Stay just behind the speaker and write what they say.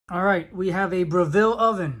All right, we have a Breville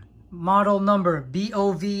oven, model number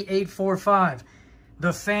BOV845.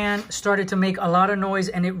 The fan started to make a lot of noise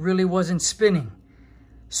and it really wasn't spinning.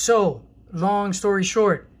 So, long story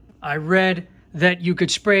short, I read that you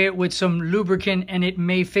could spray it with some lubricant and it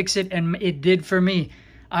may fix it, and it did for me.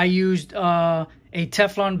 I used a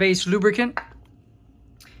Teflon based lubricant,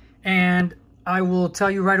 and I will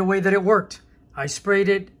tell you right away that it worked. I sprayed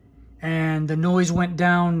it and the noise went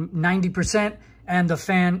down 90% and the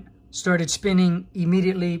fan started spinning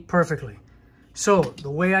immediately perfectly. So the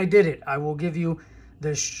way I did it, I will give you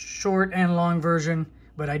the short and long version,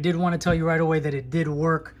 but I did want to tell you right away that it did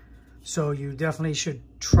work, so you definitely should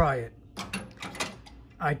try it.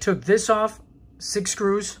 I took this off, 6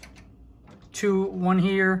 screws, one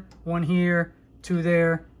here, 2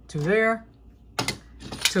 there, 2 there.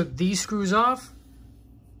 Took these screws off,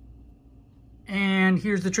 and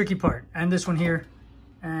here's the tricky part, and this one here,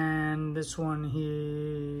 and this one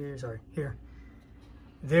here, sorry, here.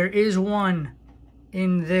 There is one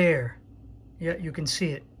in there. Yeah, you can see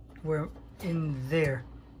it. We're in there.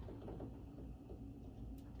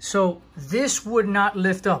 So this would not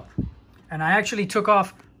lift up. And I actually took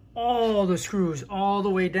off all the screws, all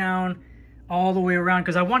the way down, all the way around,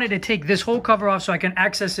 because I wanted to take this whole cover off so I can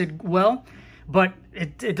access it well, but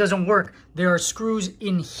it doesn't work. There are screws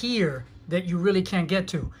in here that you really can't get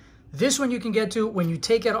to. This one you can get to. When you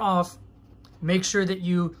take it off, make sure that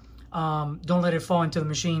you don't let it fall into the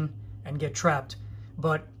machine and get trapped.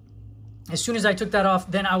 But as soon as I took that off,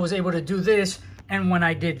 then I was able to do this. And when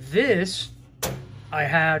I did this, I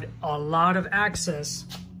had a lot of access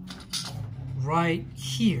right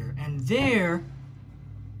here. And there,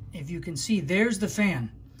 if you can see, there's the fan.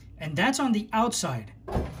 And that's on the outside.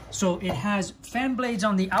 So it has fan blades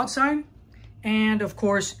on the outside. And of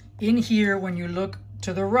course, in here, when you look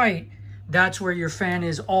to the right, that's where your fan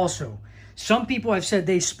is also. Some people have said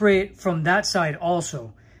they spray it from that side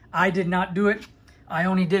also. I did not do it. I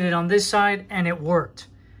only did it on this side and it worked.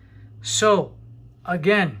 So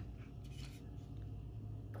again,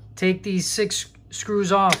 take these 6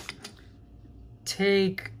 screws off.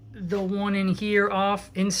 Take the one in here off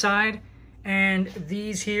inside and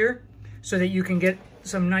these here so that you can get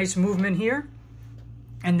some nice movement here.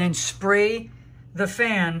 And then spray the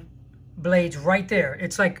fan blades right there.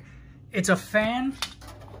 It's like, it's a fan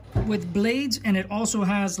with blades, and it also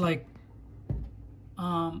has like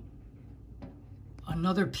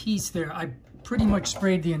another piece there. I pretty much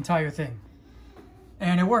sprayed the entire thing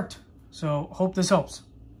and it worked. So hope this helps.